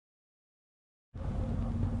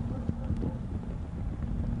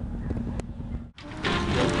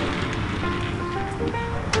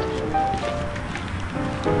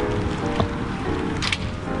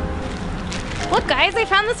Look, guys, I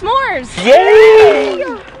found the s'mores! Yay!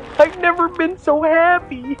 I've never been so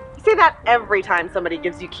happy. You say that every time somebody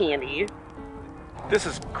gives you candy. This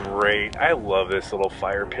is great. I love this little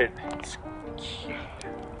fire pit. It's cute.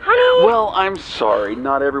 Honey! Well, I'm sorry.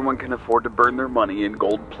 Not everyone can afford to burn their money in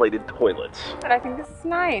gold-plated toilets. But I think this is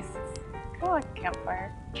nice. It's kind of like a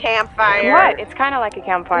campfire. Campfire. What? It's kind of like a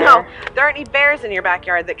campfire. No, there aren't any bears in your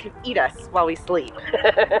backyard that can eat us while we sleep.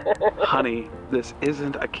 Honey, this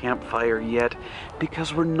isn't a campfire yet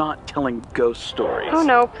because we're not telling ghost stories. Oh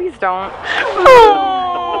no, please don't.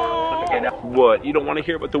 What? You don't want to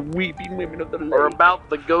hear about the weeping women of the lake? Or about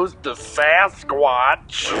the ghost of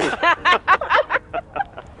Sasquatch.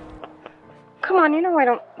 Come on, you know I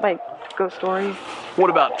don't like ghost stories. What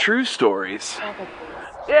about true stories?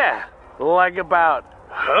 Yeah, like about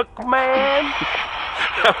Hookman.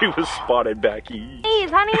 How he was spotted back east.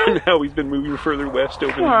 Please, honey. And how he's been moving further west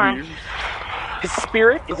over the years. His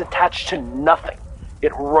spirit is attached to nothing.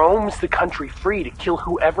 It roams the country free to kill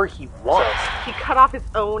whoever he wants. He cut off his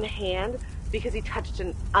own hand because he touched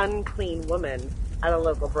an unclean woman at a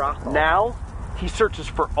local brothel. Now, he searches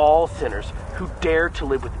for all sinners who dare to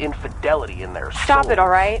live with infidelity in their Stop souls. it,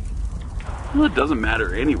 alright? Well, it doesn't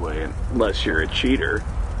matter anyway, unless you're a cheater.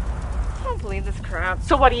 I don't believe this crap.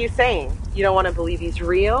 So what are you saying? You don't want to believe he's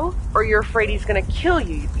real? Or you're afraid he's going to kill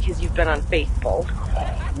you because you've been unfaithful?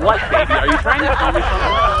 What, baby? Are you trying to tell me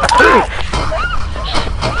something?